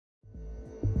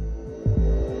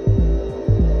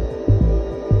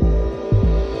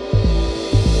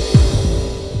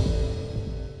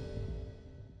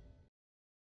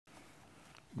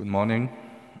morning.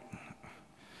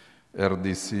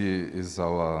 RDC is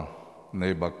our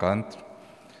neighbor country.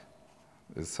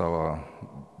 It's our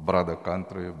brother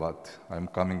country, but I'm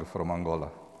coming from Angola.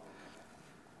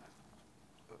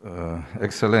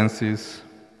 Excellencies,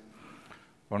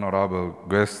 honorable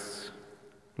guests,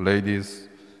 ladies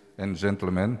and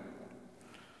gentlemen,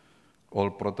 all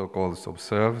protocols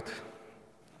observed,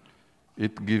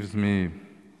 it gives me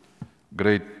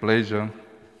great pleasure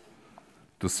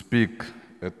to speak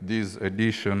at this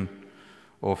edition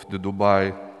of the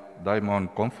Dubai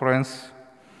Diamond Conference,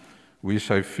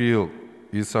 which I feel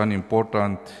is an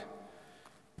important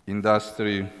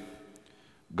industry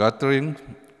gathering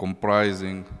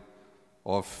comprising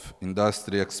of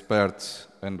industry experts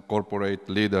and corporate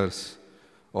leaders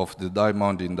of the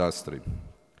diamond industry.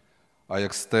 I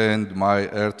extend my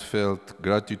heartfelt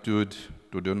gratitude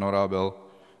to the Honorable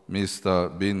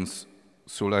Mr. bin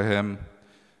Sulayem,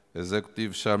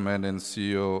 Executive Chairman and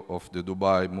CEO of the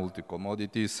Dubai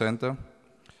Multi-Commodity Center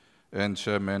and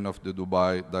Chairman of the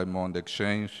Dubai Diamond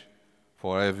Exchange,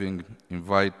 for having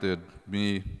invited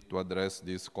me to address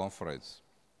this conference.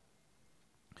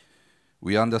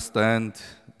 We understand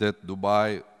that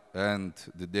Dubai and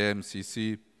the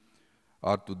DMCC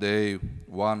are today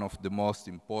one of the most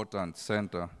important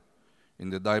centers in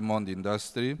the diamond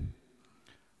industry,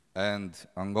 and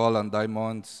Angolan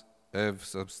diamonds have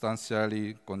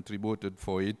substantially contributed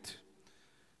for it,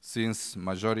 since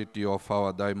majority of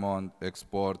our diamond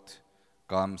export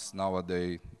comes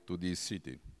nowadays to this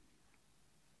city.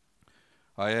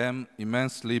 I am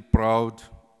immensely proud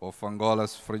of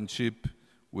Angola's friendship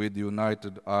with the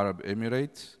United Arab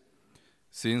Emirates,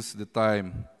 since the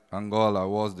time Angola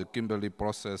was the Kimberley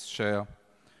Process Chair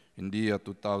in the year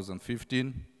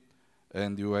 2015,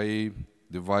 and UAE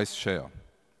the Vice Chair.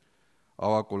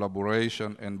 Our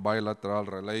collaboration and bilateral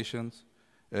relations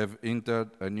have entered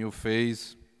a new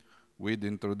phase with the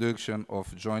introduction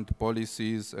of joint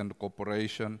policies and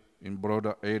cooperation in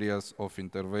broader areas of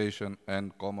intervention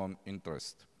and common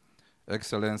interest.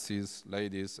 Excellencies,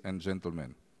 ladies and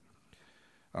gentlemen,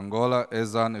 Angola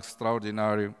has an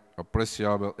extraordinary,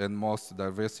 appreciable, and most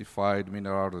diversified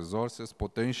mineral resources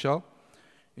potential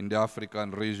in the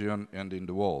African region and in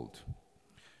the world.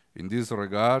 In this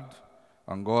regard,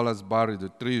 Angola's buried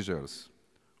treasures,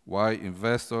 while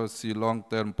investors see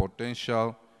long-term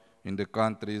potential in the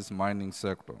country's mining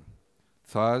sector.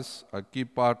 Thus, a key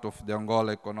part of the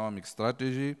Angola economic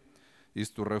strategy is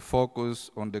to refocus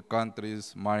on the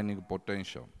country's mining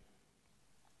potential.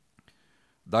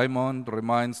 Diamond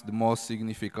remains the most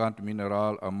significant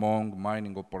mineral among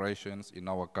mining operations in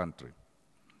our country.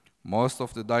 Most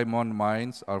of the diamond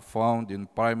mines are found in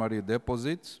primary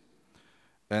deposits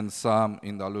and some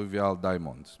in alluvial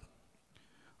diamonds.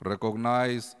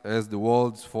 Recognized as the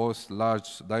world's first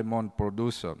large diamond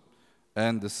producer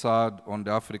and the third on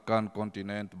the African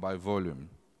continent by volume,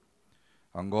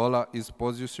 Angola is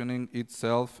positioning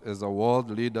itself as a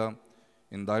world leader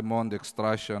in diamond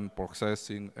extraction,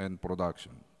 processing, and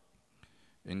production.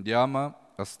 Indiama,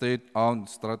 a state-owned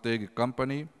strategic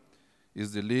company,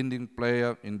 is the leading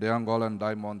player in the Angolan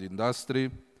diamond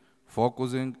industry,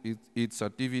 focusing its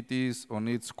activities on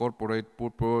its corporate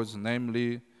purpose,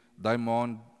 namely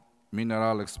diamond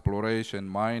mineral exploration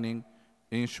mining,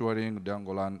 ensuring the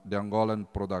Angolan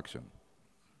production.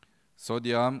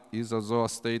 Sodiam is also a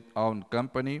state-owned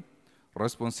company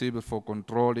responsible for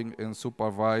controlling and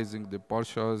supervising the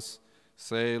purchase,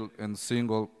 sale, and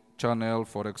single channel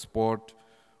for export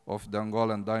of the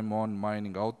Angolan diamond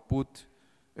mining output,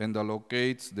 and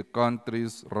allocates the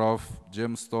country's rough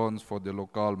gemstones for the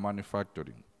local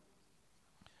manufacturing.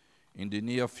 In the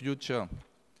near future,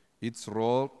 its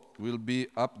role will be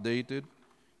updated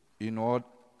in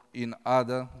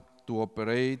order to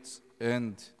operate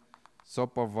and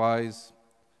supervise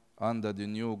under the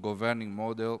new governing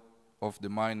model of the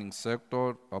mining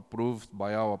sector approved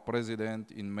by our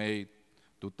President in May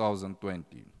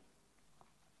 2020.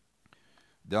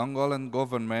 The Angolan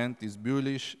government is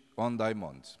bullish on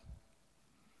diamonds.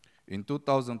 In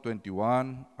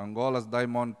 2021, Angola's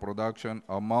diamond production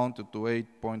amounted to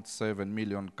 8.7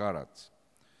 million carats.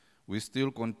 We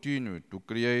still continue to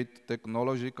create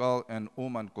technological and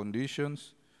human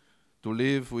conditions to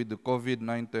live with the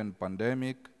COVID-19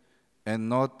 pandemic and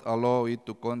not allow it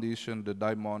to condition the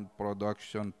diamond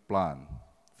production plan.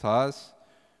 Thus,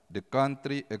 the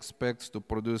country expects to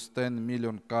produce 10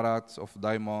 million carats of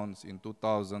diamonds in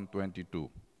 2022.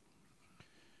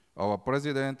 Our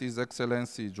President, His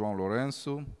Excellency João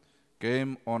Lourenço,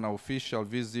 came on an official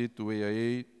visit to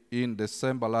UAE in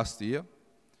December last year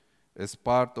as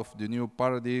part of the new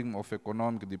paradigm of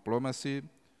economic diplomacy,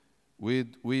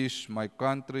 with which my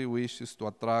country wishes to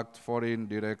attract foreign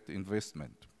direct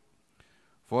investment.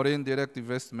 Foreign direct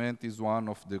investment is one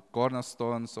of the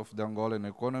cornerstones of the Angolan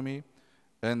economy,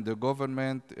 and the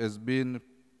government has been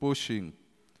pushing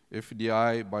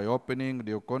FDI by opening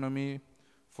the economy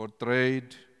for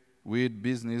trade with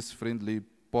business-friendly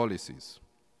policies.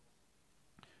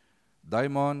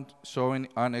 Diamond showing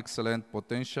an excellent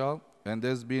potential and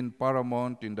has been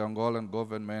paramount in the Angolan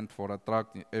government for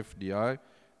attracting FDI,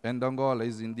 and Angola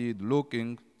is indeed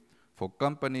looking for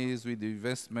companies with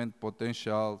investment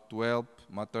potential to help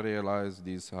materialize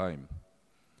this aim.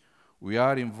 We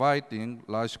are inviting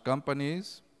large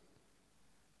companies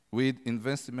with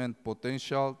investment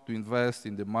potential to invest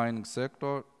in the mining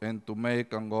sector and to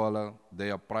make Angola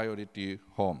their priority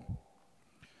home.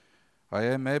 I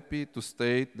am happy to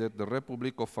state that the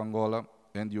Republic of Angola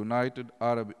and the United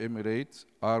Arab Emirates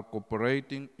are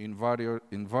cooperating in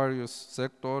various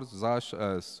sectors such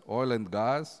as oil and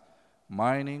gas,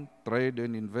 mining, trade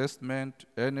and investment,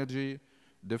 energy,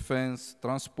 defense,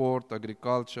 transport,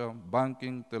 agriculture,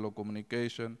 banking,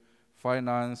 telecommunication,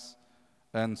 finance,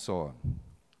 and so on.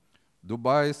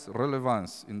 Dubai's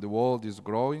relevance in the world is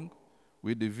growing,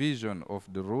 with the vision of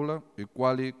the ruler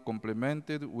equally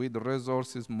complemented with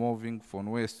resources moving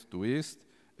from west to east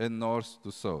and north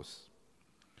to south.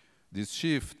 This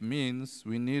shift means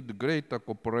we need greater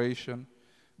cooperation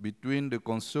between the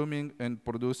consuming and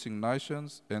producing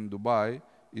nations, and Dubai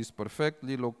is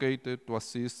perfectly located to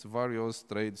assist various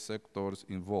trade sectors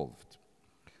involved.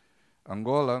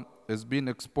 Angola has been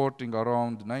exporting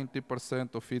around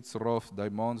 90% of its rough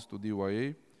diamonds to the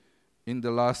UAE in the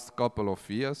last couple of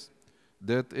years.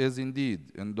 That has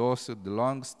indeed endorsed the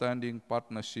long-standing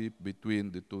partnership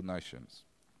between the two nations.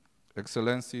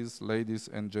 Excellencies, ladies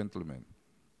and gentlemen,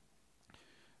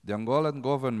 the Angolan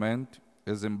government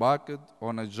has embarked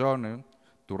on a journey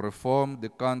to reform the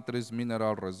country's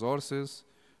mineral resources,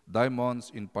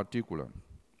 diamonds in particular.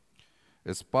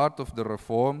 As part of the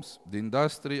reforms, the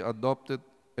industry adopted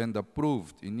and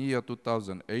approved in year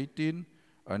 2018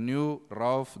 a new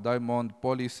rough diamond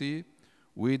policy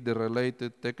with the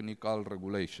related technical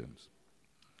regulations.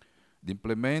 The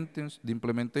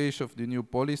implementation of the new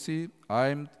policy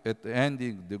aimed at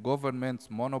ending the government's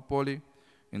monopoly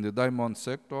in the diamond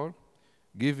sector,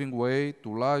 giving way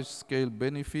to large-scale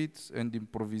benefits and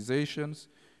improvisations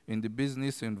in the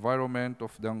business environment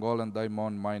of the Angolan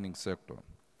diamond mining sector.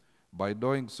 By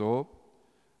doing so,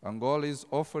 Angola is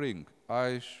offering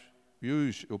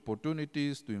huge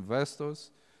opportunities to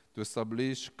investors to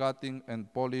establish cutting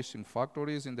and polishing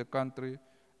factories in the country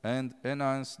and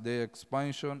enhance their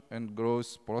expansion and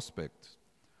growth prospects.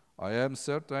 I am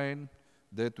certain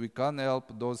that we can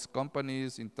help those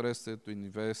companies interested to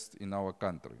invest in our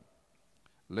country.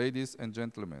 Ladies and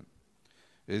gentlemen,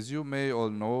 as you may all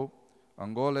know,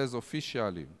 Angola has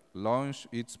officially launched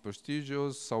its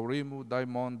prestigious Saurimo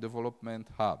Diamond Development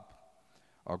Hub,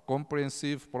 a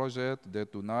comprehensive project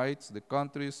that unites the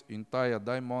country's entire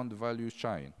diamond value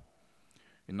chain.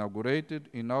 Inaugurated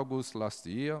in August last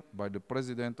year by the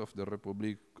President of the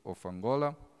Republic of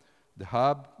Angola, the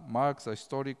hub marks a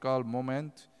historical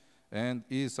moment and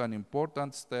is an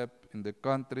important step in the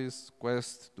country's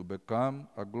quest to become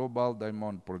a global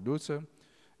diamond producer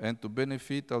and to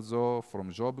benefit also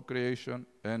from job creation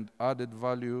and added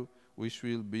value which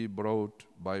will be brought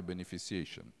by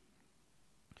beneficiation.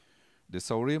 The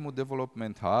Saurimo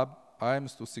Development Hub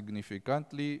aims to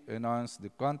significantly enhance the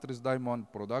country's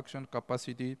diamond production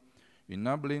capacity,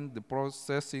 enabling the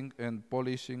processing and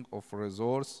polishing of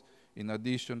resources in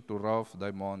addition to rough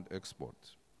diamond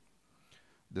exports.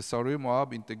 The Saurimo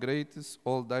Hub integrates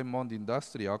all diamond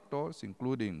industry actors,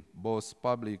 including both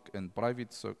public and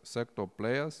private sector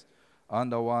players,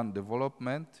 under one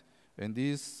development, and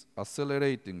is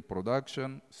accelerating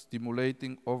production,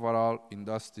 stimulating overall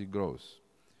industry growth.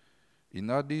 In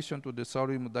addition to the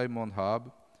Saurimo Diamond Hub,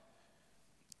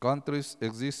 country's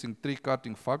existing 3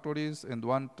 cutting factories and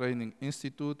 1 training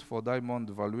institute for diamond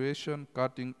evaluation,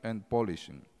 cutting and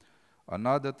polishing.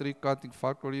 Another 3 cutting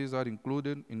factories are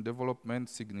included in development,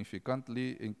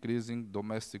 significantly increasing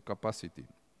domestic capacity.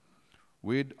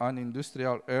 With an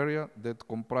industrial area that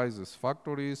comprises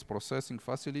factories, processing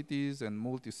facilities, and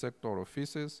multi-sector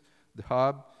offices, the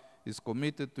hub is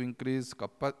committed to increase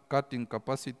cutting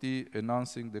capacity,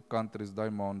 enhancing the country's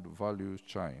diamond value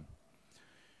chain.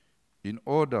 In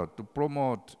order to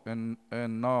promote and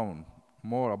know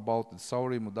more about the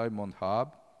Saurimo Diamond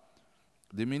Hub,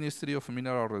 the Ministry of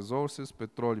Mineral Resources,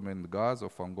 Petroleum and Gas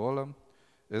of Angola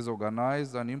has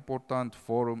organized an important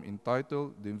forum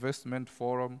entitled the Investment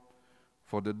Forum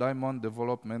for the Diamond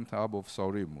Development Hub of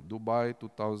Saurimo, Dubai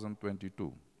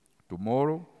 2022.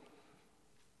 Tomorrow,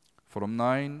 from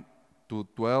 9 to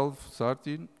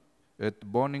 12:30 at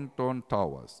Bonington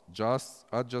Towers, just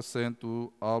adjacent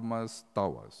to Alma's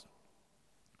Towers.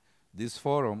 This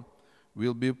forum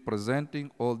will be presenting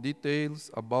all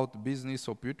details about business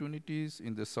opportunities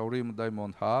in the Saurim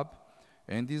Diamond Hub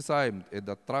and designed at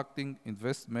attracting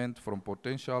investment from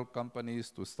potential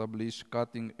companies to establish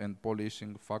cutting and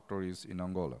polishing factories in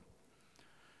Angola.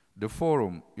 The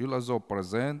forum will also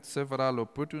present several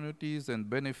opportunities and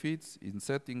benefits in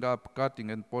setting up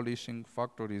cutting and polishing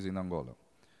factories in Angola.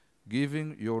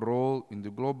 Given your role in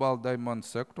the global diamond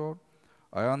sector,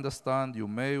 I understand you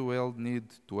may well need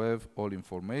to have all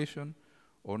information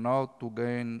on how to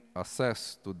gain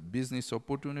access to business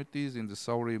opportunities in the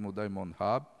Saurim Diamond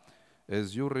Hub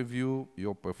as you review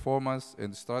your performance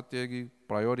and strategic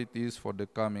priorities for the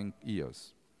coming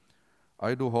years.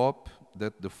 I do hope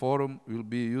that the forum will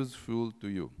be useful to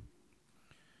you.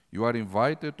 You are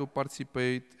invited to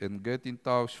participate and get in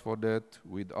touch for that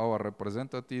with our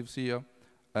representatives here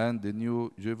and the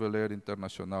new Juveler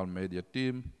International Media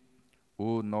team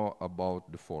who know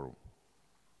about the forum.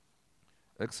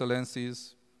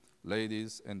 Excellencies,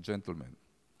 ladies and gentlemen,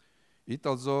 it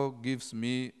also gives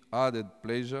me added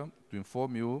pleasure to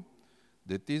inform you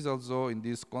that it is also in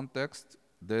this context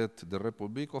that the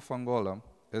Republic of Angola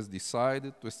has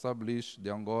decided to establish the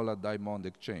Angola Diamond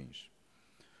Exchange.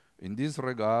 In this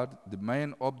regard, the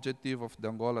main objective of the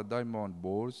Angola Diamond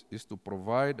Bourse is to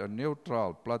provide a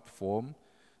neutral platform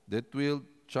that will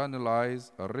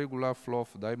channelize a regular flow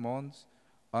of diamonds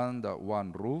under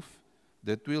one roof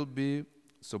that will be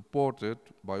supported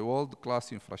by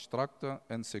world-class infrastructure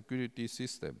and security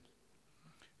systems.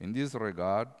 In this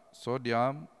regard,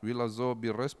 SODIAM will also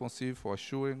be responsive for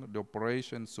assuring the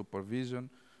operation and supervision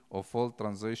of all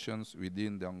transactions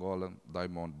within the Angolan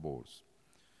Diamond Bourse.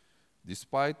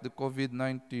 Despite the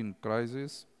COVID-19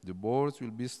 crisis, the bourse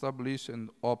will be established and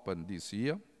opened this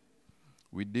year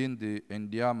within the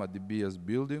Ndiama DBS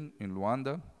building in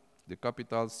Luanda, the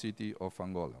capital city of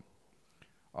Angola.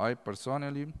 I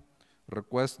personally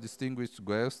request distinguished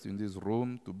guests in this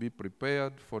room to be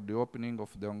prepared for the opening of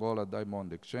the Angola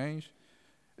Diamond Exchange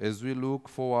as we look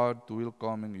forward to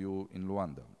welcoming you in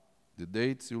Luanda. The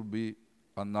dates will be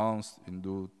announced in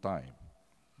due time.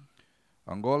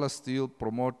 Angola is still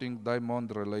promoting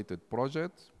diamond-related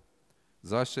projects,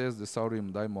 such as the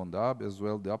Saurim Diamond Hub, as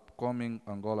well as the upcoming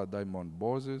Angola Diamond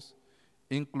Bourses,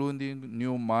 including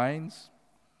new mines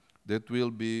that will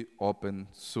be opened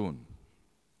soon.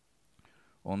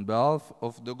 On behalf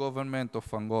of the government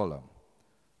of Angola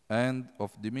and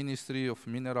of the Ministry of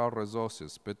Mineral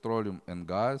Resources, Petroleum and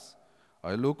Gas,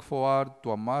 I look forward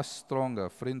to a much stronger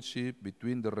friendship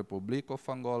between the Republic of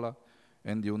Angola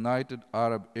and the United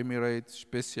Arab Emirates,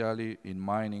 especially in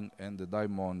mining and the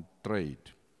diamond trade.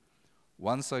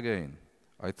 Once again,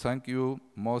 I thank you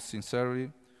most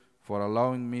sincerely for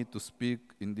allowing me to speak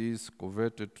in this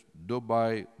coveted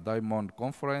Dubai Diamond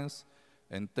Conference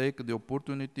and take the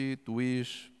opportunity to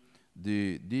wish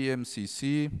the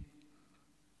DMCC,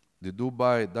 the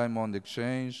Dubai Diamond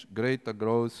Exchange, greater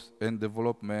growth and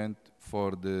development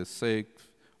for the sake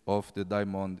of the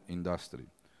diamond industry.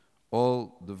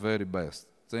 All the very best.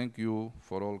 Thank you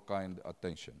for all kind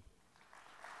attention.